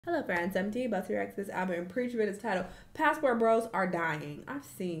Hello, friends. I'm Dee, about to react to this album and preach with its title, Passport Bros Are Dying. I've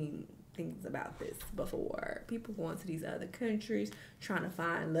seen things about this before. People going to these other countries, trying to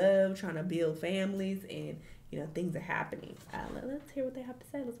find love, trying to build families, and, things are happening. Let's hear what they have to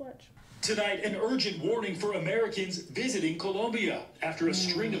say. Let's watch. Tonight, an urgent warning for Americans visiting Colombia after a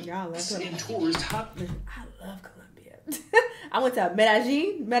string of in tourist hot. I love Colombia. I went to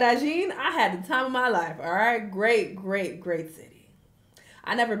Medellin. I had the time of my life. All right, great city.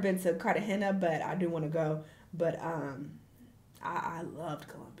 I never been to Cartagena, but I do want to go. But I loved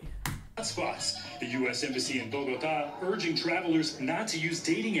Colombia. Spots. The U.S. Embassy in Bogota urging travelers not to use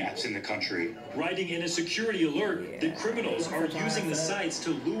dating apps in the country, writing in a security alert that criminals are using the sites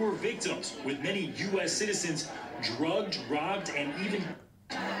to lure victims, with many U.S. citizens drugged, robbed, and even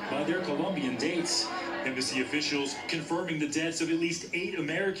by their Colombian dates. Embassy officials confirming the deaths of at least 8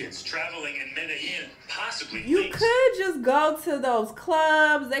 Americans traveling in Medellin, possibly You linked. could just go to those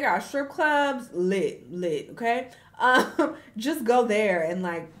clubs. They got strip clubs, lit, okay? Just go there and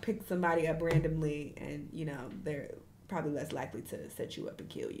pick somebody up randomly, and they're probably less likely to set you up and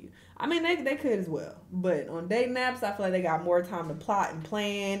kill you. I mean, they could as well, but on dating apps, I feel like they got more time to plot and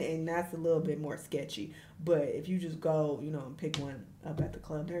plan, and that's a little bit more sketchy. But if you just go, and pick one up at the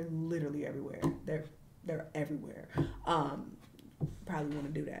club, they're literally everywhere. They're everywhere. Probably want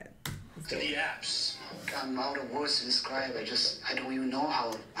to do that. To the apps. I'm out of words to describe. I don't even know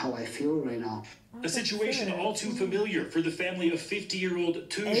how I feel right now. A situation all too familiar for the family of 50-year-old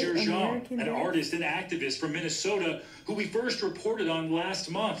Tujer Jean, an artist and activist from Minnesota who we first reported on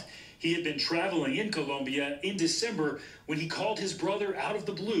last month. He had been traveling in Colombia in December when he called his brother out of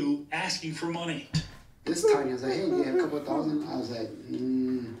the blue asking for money. This time he was like, hey, you have a couple of thousand? I was like,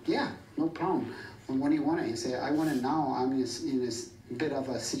 yeah, no problem. Well, what do you want it? He said, I want it now. I'm in this bit of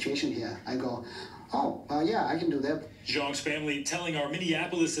a situation here. I go, oh, yeah, I can do that. Zhang's family telling our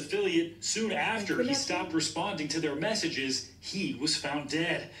Minneapolis affiliate soon after he stopped responding to their messages, he was found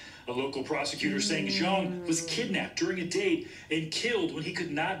dead. A local prosecutor saying Zhang was kidnapped during a date and killed when he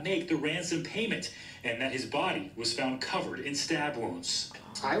could not make the ransom payment, and that his body was found covered in stab wounds.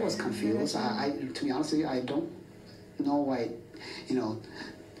 I was confused. To be honest with you, I don't know why,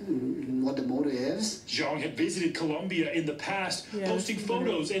 what the motive is. Zhang had visited Colombia in the past, posting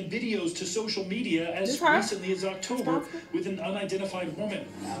photos and videos to social media as recently as October with an unidentified woman.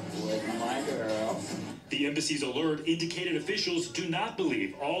 My girl. The embassy's alert indicated officials do not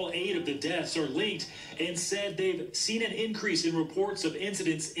believe all 8 of the deaths are linked, and said they've seen an increase in reports of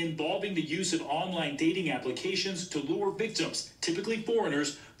incidents involving the use of online dating applications to lure victims, typically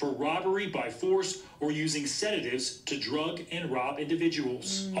foreigners, for robbery by force or using sedatives to drug and rob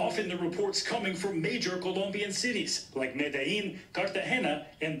individuals. Often the reports coming from major Colombian cities like Medellin, Cartagena,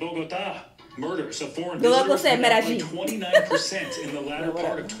 and Bogota. Murders of foreign visitors went up by 29% in the latter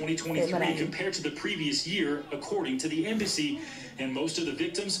part of 2023 compared to the previous year, according to the embassy, and most of the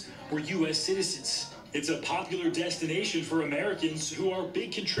victims were U.S. citizens. It's a popular destination for Americans who are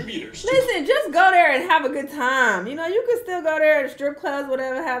big contributors. Listen, just go there and have a good time. You can still go there to strip clubs,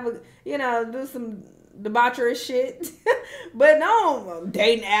 whatever, have a, do some debauchery shit. But no,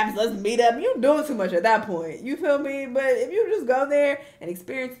 dating apps, let's meet up. You're doing too much at that point. You feel me? But if you just go there and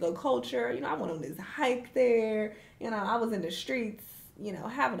experience the culture, I went on this hike there. I was in the streets,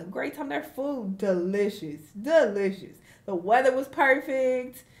 having a great time. Their food, delicious. The weather was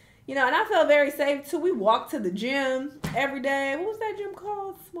perfect. And I felt very safe too. We walked to the gym every day. What was that gym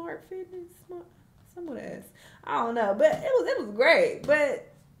called? Smart Fitness? Some of that. I don't know. But it was great. But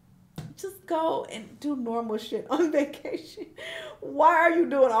just go and do normal shit on vacation. Why are you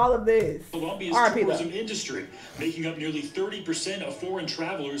doing all of this? Colombia's tourism industry making up nearly 30% of foreign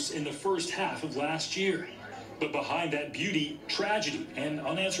travelers in the first half of last year. But behind that beauty, tragedy, and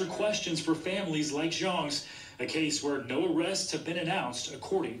unanswered questions for families like Zhang's. A case where no arrests have been announced,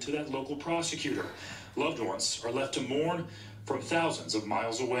 according to that local prosecutor. Loved ones are left to mourn from thousands of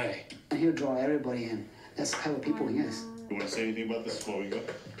miles away. He'll draw everybody in. That's the type of people he is. You want to say anything about this before we go?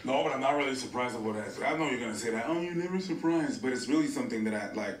 No, but I'm not really surprised at what I said. I know you're going to say that, oh, you're never surprised. But it's really something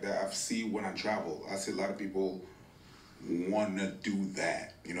that I see when I travel. I see a lot of people want to do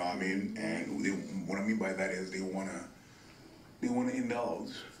that. You know what I mean? And what I mean by that is they want to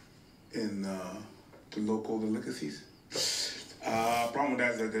indulge in the local delicacies. Problem with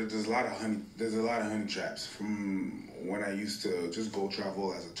that is that there's a lot of honey traps. From when I used to just go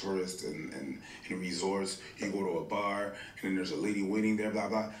travel as a tourist in resorts, you go to a bar and then there's a lady waiting there, blah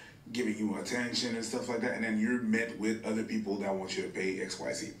blah, giving you attention and stuff like that, and then you're met with other people that want you to pay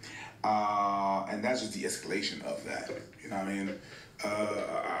XYZ, and that's just the escalation of that. You know what I mean?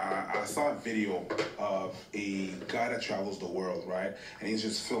 I saw a video of a guy that travels the world, right? And he's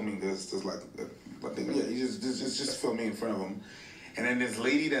just filming this like, I think, yeah, he's just filming in front of him. And then this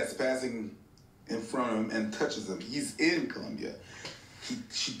lady that's passing in front of him and touches him. He's in Colombia.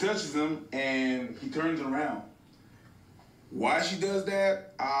 She touches him and he turns around. Why she does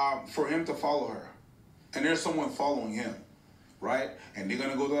that? For him to follow her. And there's someone following him, right? And they're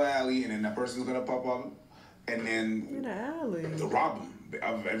gonna go to the alley, and then that person's gonna pop up, and then in the alley, to rob him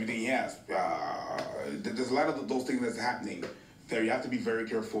of everything he has. There's a lot of those things that's happening there. You have to be very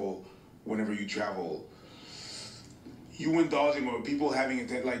careful whenever you travel. You indulging or people having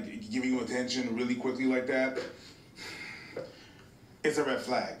like giving you attention really quickly like that, it's a red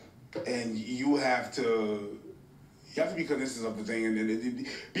flag, and you have to be cognizant of the thing, and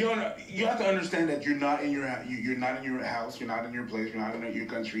you have to understand that you're not in your you're not in your house, you're not in your place, you're not in your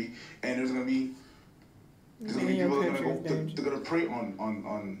country, and there's gonna be people that they're gonna prey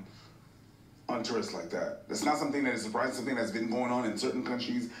on tourists like that. It's not something that is surprising. Something that's been going on in certain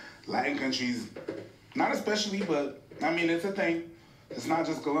countries, Latin countries, not especially, but I mean it's a thing. It's not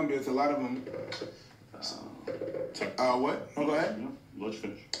just Colombia; it's a lot of them. What? No, go ahead. Let's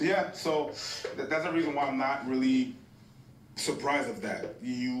finish. Yeah, so that's the reason why I'm not really surprised of that.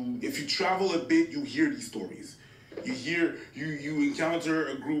 If you travel a bit, you hear these stories. You encounter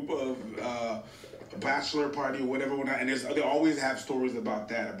a group of a bachelor party or whatever, and they always have stories about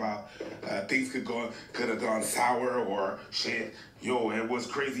that, about things could have gone sour, or shit. Yo, it was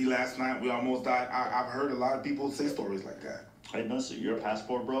crazy last night. We almost died. I've heard a lot of people say stories like that. Hey, Nussy, your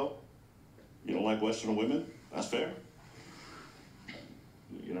passport, bro. You don't like Western women? That's fair.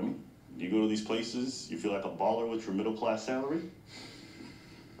 You know what I mean? You go to these places, you feel like a baller with your middle class salary.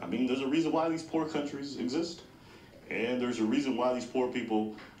 I mean, there's a reason why these poor countries exist. And there's a reason why these poor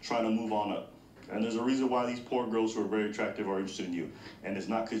people trying to move on up. And there's a reason why these poor girls who are very attractive are interested in you. And it's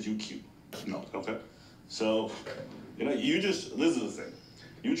not because you cute. No. Okay? So, this is the thing.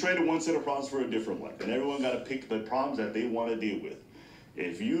 You traded one set of problems for a different one. And everyone got to pick the problems that they want to deal with.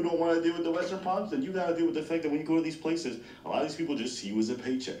 If you don't want to deal with the Western problems, then you got to deal with the fact that when you go to these places, a lot of these people just see you as a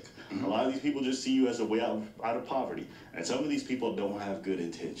paycheck. Mm-hmm. A lot of these people just see you as a way out of poverty. And some of these people don't have good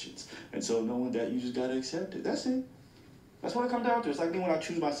intentions. And so knowing that, you just got to accept it. That's it. That's what it comes down to. It's like me when I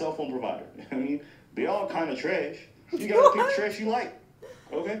choose my cell phone provider. I mean, they all kind of trash. You got to pick the trash you like.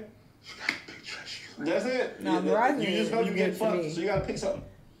 Okay? You got to pick trash you like. That's it. No, you just know you get fucked, so you got to pick something.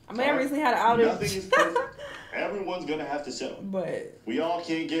 I mean, I recently had an outage. Nothing is perfect. Everyone's gonna have to settle. But we all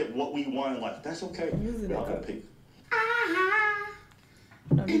can't get what we want in life. That's okay. We all gotta pick. I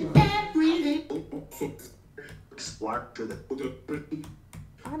don't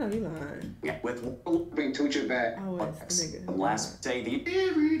be lying. Yeah, with bring Tucci back. Oh, it's the nigga. Last say the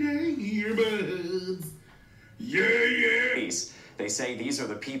everyday earbuds. Yeah. They say these are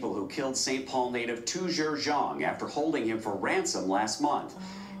the people who killed St. Paul native Tujer Zhang after holding him for ransom last month.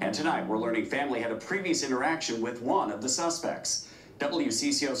 And tonight, we're learning family had a previous interaction with one of the suspects.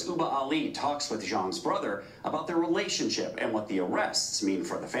 WCCO's Uba Ali talks with Zhang's brother about their relationship and what the arrests mean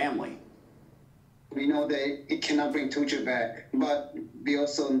for the family. We know that it cannot bring Tuja back, but we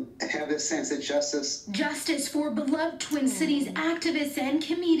also have this sense of justice. Justice for beloved Twin Cities activist and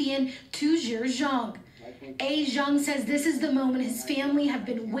comedian Tujer Zhang. A. Zhang says this is the moment his family have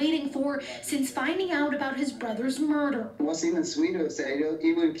been waiting for since finding out about his brother's murder. What's even sweeter is that it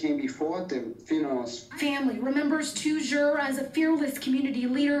even came before the funerals. Family remembers Tujer as a fearless community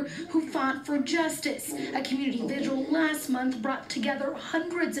leader who fought for justice. A community vigil last month brought together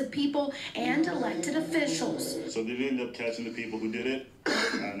hundreds of people and elected officials. So they ended up catching the people who did it,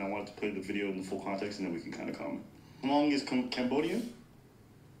 and I wanted to play the video in the full context, and then we can kind of comment. How long is Cambodian?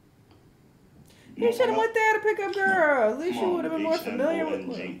 You should have went there to pick up girls. At least you would have been more familiar with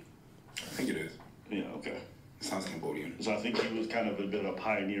them. I think it is. Yeah, okay. It sounds Cambodian. So I think he was kind of a bit of a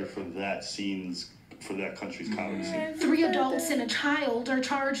pioneer for that for that country's comedy scene. 3 adults and a child are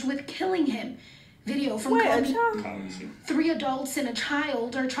charged with killing him. Video from Colombia. 3 adults and a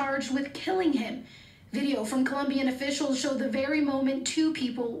child are charged with killing him. Video from Colombian officials show the very moment 2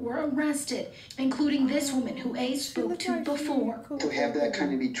 people were arrested, including this woman who A spoke to before. To have that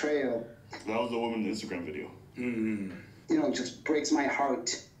kind of betrayal. That was the woman in the Instagram video. Mm-hmm. It just breaks my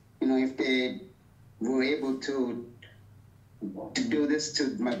heart. If they were able to do this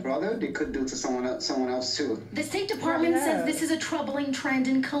to my brother, they could do it to someone else too. The State Department says this is a troubling trend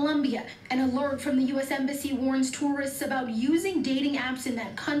in Colombia. An alert from the U.S. Embassy warns tourists about using dating apps in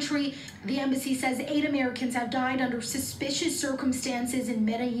that country. The embassy says 8 Americans have died under suspicious circumstances in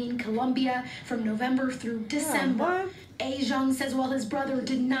Medellin, Colombia, from November through December. Zhang says while his brother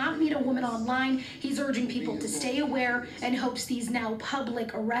did not meet a woman online, he's urging people to stay aware and hopes these now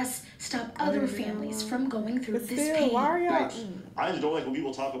public arrests stop other families from going through this pain. I just don't like when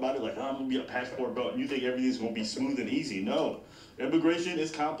people talk about it like, oh, I'm going to be a passport belt, and you think everything's going to be smooth and easy. No. Immigration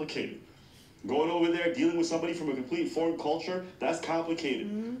is complicated. Going over there, dealing with somebody from a complete foreign culture, that's complicated.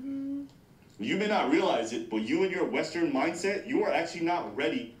 You may not realize it, but you and your Western mindset, you are actually not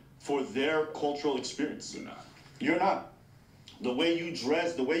ready for their cultural experience. You're not. You're not. The way you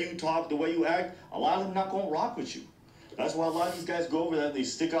dress, the way you talk, the way you act, a lot of them not going to rock with you. That's why a lot of these guys go over there and they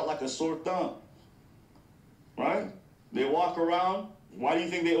stick out like a sore thumb. Right? They walk around. Why do you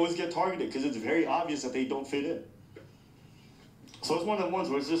think they always get targeted? Because it's very obvious that they don't fit in. So it's one of the ones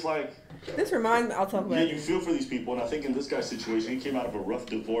where it's just like... This reminds me, I'll talk about it. Yeah, you feel for these people. And I think in this guy's situation, he came out of a rough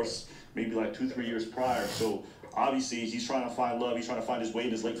divorce maybe like 2-3 years prior. So obviously he's trying to find love. He's trying to find his way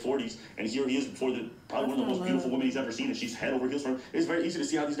in his late 40s. And here he is before probably one of the most beautiful women he's ever seen. And she's head over heels for him. It's very easy to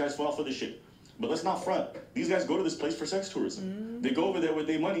see how these guys fall for this shit. But let's not front. These guys go to this place for sex tourism. They go over there with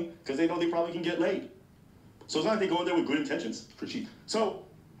their money because they know they probably can get laid. So it's not like they go in there with good intentions. For cheap. So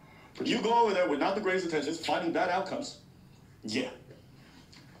you go over there with not the greatest intentions, finding bad outcomes. Yeah.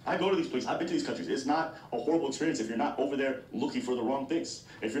 I go to these places. I've been to these countries. It's not a horrible experience if you're not over there looking for the wrong things.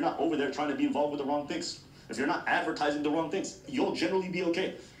 If you're not over there trying to be involved with the wrong things. If you're not advertising the wrong things, you'll generally be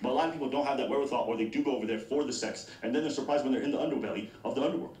okay. But a lot of people don't have that wherewithal, or they do go over there for the sex, and then they're surprised when they're in the underbelly of the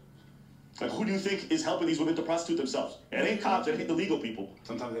underworld. Like, who do you think is helping these women to prostitute themselves? It ain't cops. It ain't the legal people.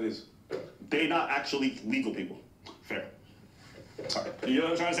 Sometimes it is. They're not actually legal people. Fair. Sorry. You know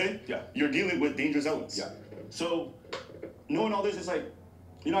what I'm trying to say? Yeah. You're dealing with dangerous elements. Yeah. So, knowing all this, it's like,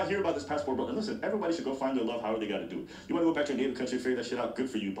 you know, I hear about this passport, but listen, everybody should go find their love however they got to do it. You want to go back to your native country and figure that shit out, good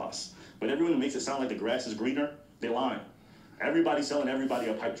for you, boss. But everyone who makes it sound like the grass is greener, they're lying. Everybody's selling everybody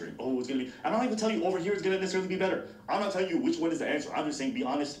a pipe dream. Oh, it's going to be... I'm not even telling you over here it's going to necessarily be better. I'm not telling you which one is the answer. I'm just saying be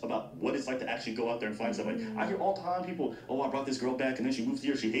honest about what it's like to actually go out there and find somebody. I hear all the time people, oh, I brought this girl back and then she moved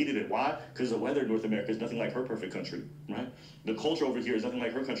here. She hated it. Why? Because the weather in North America is nothing like her perfect country, right? The culture over here is nothing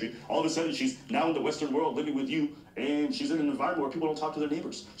like her country. All of a sudden, she's now in the Western world living with you, and she's in an environment where people don't talk to their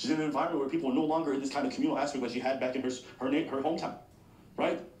neighbors. She's in an environment where people are no longer in this kind of communal aspect like she had back in her hometown,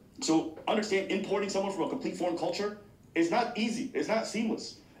 right? So understand, importing someone from a complete foreign culture is not easy. It's not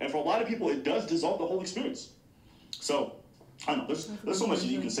seamless. And for a lot of people, it does dissolve the whole experience. So, I don't know, there's so much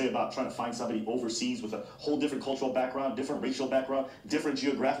you can say about trying to find somebody overseas with a whole different cultural background, different racial background, different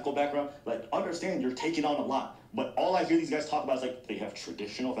geographical background. Like, understand you're taking on a lot. But all I hear these guys talk about is like, they have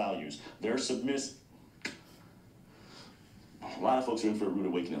traditional values. They're submissive. A lot of folks are in for a rude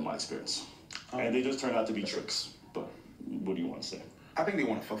awakening in my experience. And they just turn out to be tricks. But what do you want to say? I think they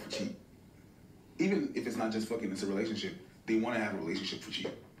want to fuck for cheap. Even if it's not just fucking, it's a relationship. They want to have a relationship for cheap.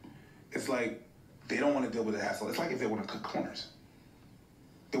 It's like they don't want to deal with the hassle. It's like if they want to cut corners.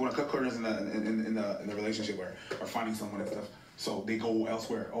 They want to cut corners in the relationship or finding someone and stuff. So they go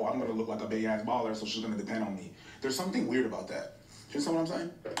elsewhere. Oh, I'm gonna look like a big ass baller, so she's gonna depend on me. There's something weird about that. You know what I'm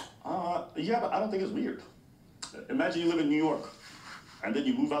saying? Yeah, but I don't think it's weird. Imagine you live in New York, and then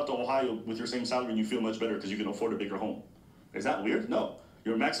you move out to Ohio with your same salary and you feel much better because you can afford a bigger home. Is that weird? No.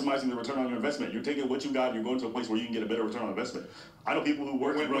 You're maximizing the return on your investment. You're taking what you got and you're going to a place where you can get a better return on investment. I know people who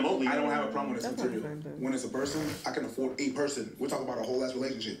work remotely. I don't have a problem with it's material. When it's a person, I can afford a person. We're talking about a whole ass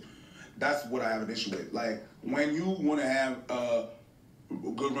relationship. That's what I have an issue with. Like, when you want to have a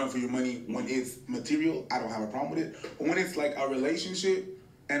good run for your money, when it's material, I don't have a problem with it. But when it's like a relationship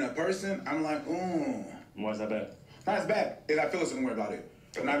and a person, I'm like, Why is that bad? Not as bad. I feel a certain way about it.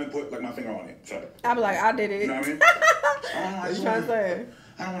 And I haven't put like my finger on it. So. I'll be like, I did it. You know what I mean? I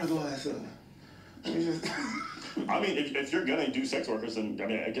don't want to do all that stuff. I mean, if you're gonna do sex workers, then I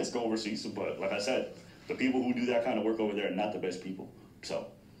mean, I guess go overseas. But like I said, the people who do that kind of work over there are not the best people. So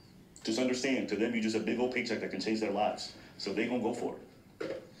just understand, to them, you're just a big old paycheck that can change their lives. So they gonna go for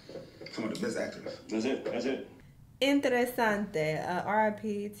it. Some of the best actors. That's it. That's it. Interesante.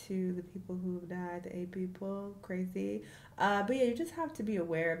 RIP to the people who died, the 8 people. Crazy. But yeah, you just have to be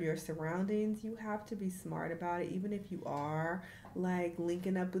aware of your surroundings. You have to be smart about it, even if you are like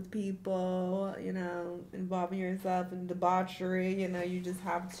linking up with people, you know, involving yourself in debauchery. You know, you just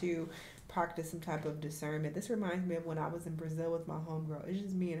have to practice some type of discernment. This reminds me of when I was in Brazil with my homegirl. It's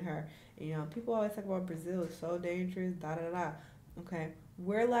just me and her. You know, people always talk about Brazil is so dangerous, Okay.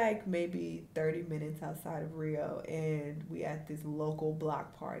 We're like maybe 30 minutes outside of Rio, and we at this local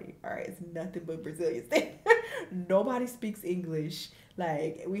block party. All right, it's nothing but Brazilians there. Nobody speaks English.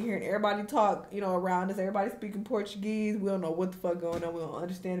 Like, we hearing everybody talk, you know, around us. Everybody speaking Portuguese. We don't know what the fuck going on. We don't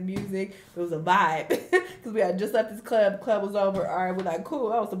understand the music. It was a vibe because we had just left this club. Club was over. All right, we're like,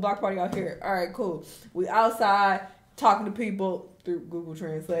 cool. Oh, it's a block party out here. All right, cool. We outside. talking to people through Google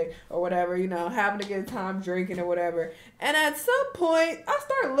Translate or whatever, you know, having a good time drinking or whatever. And at some point, I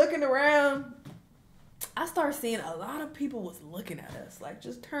started looking around. I started seeing a lot of people was looking at us, like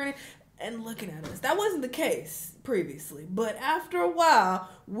just turning and looking at us. That wasn't the case previously, but after a while,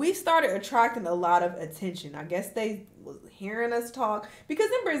 we started attracting a lot of attention. I guess they was hearing us talk, because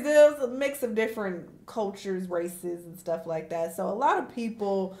in Brazil, it's a mix of different cultures, races, and stuff like that. So a lot of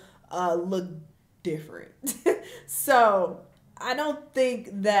people look different. So I don't think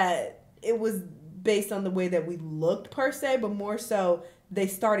that it was based on the way that we looked per se, but more so they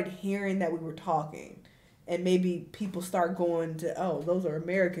started hearing that we were talking. And maybe people start going to, oh, those are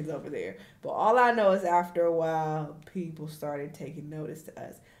Americans over there. But all I know is after a while, people started taking notice to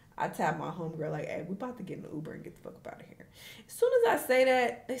us. I tapped my homegirl like, hey, we about to get in the Uber and get the fuck up out of here. As soon as I say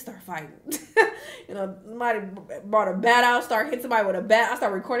that, they start fighting. You know, somebody brought a bat out, start hitting somebody with a bat. I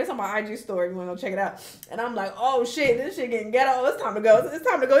start recording this on my IG story if you want to go check it out. And I'm like, oh shit, this shit getting ghetto. Oh, it's time to go. It's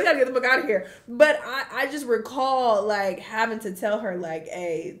time to go. You gotta get the fuck out of here. But I just recall like having to tell her like,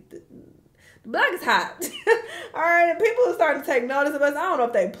 hey, the black is hot. All right, and people are starting to take notice of us. I don't know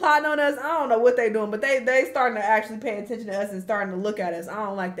if they plotting on us. I don't know what they doing, but they starting to actually pay attention to us and starting to look at us. I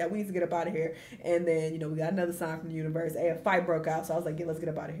don't like that. We need to get up out of here. And then, you know, we got another sign from the universe. Hey, a fight broke out. So I was like, yeah, let's get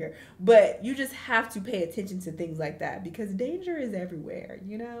up out of here. But you just have to pay attention to things like that because danger is everywhere,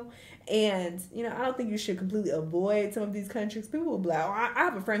 you know? And, you know, I don't think you should completely avoid some of these countries. People will be like, oh, I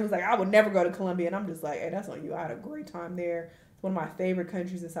have a friend who's like, I would never go to Colombia. And I'm just like, hey, that's on you. I had a great time there. One of my favorite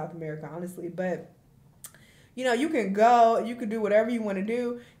countries in South America, honestly. But, you know, you can go, you can do whatever you want to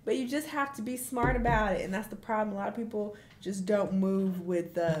do, but you just have to be smart about it. And that's the problem. A lot of people just don't move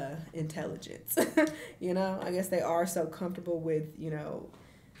with intelligence. You know, I guess they are so comfortable with, you know,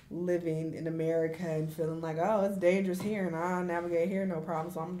 living in America and feeling like, oh, it's dangerous here and I'll navigate here, no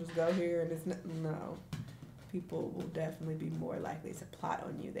problem. So I'm just go here and it's no. People will definitely be more likely to plot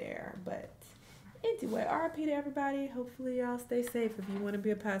on you there. But anyway, RIP to everybody. Hopefully y'all stay safe if you want to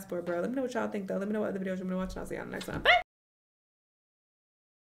be a passport, bro. Let me know what y'all think, though. Let me know what other videos you want to watch, and I'll see y'all next time. Bye!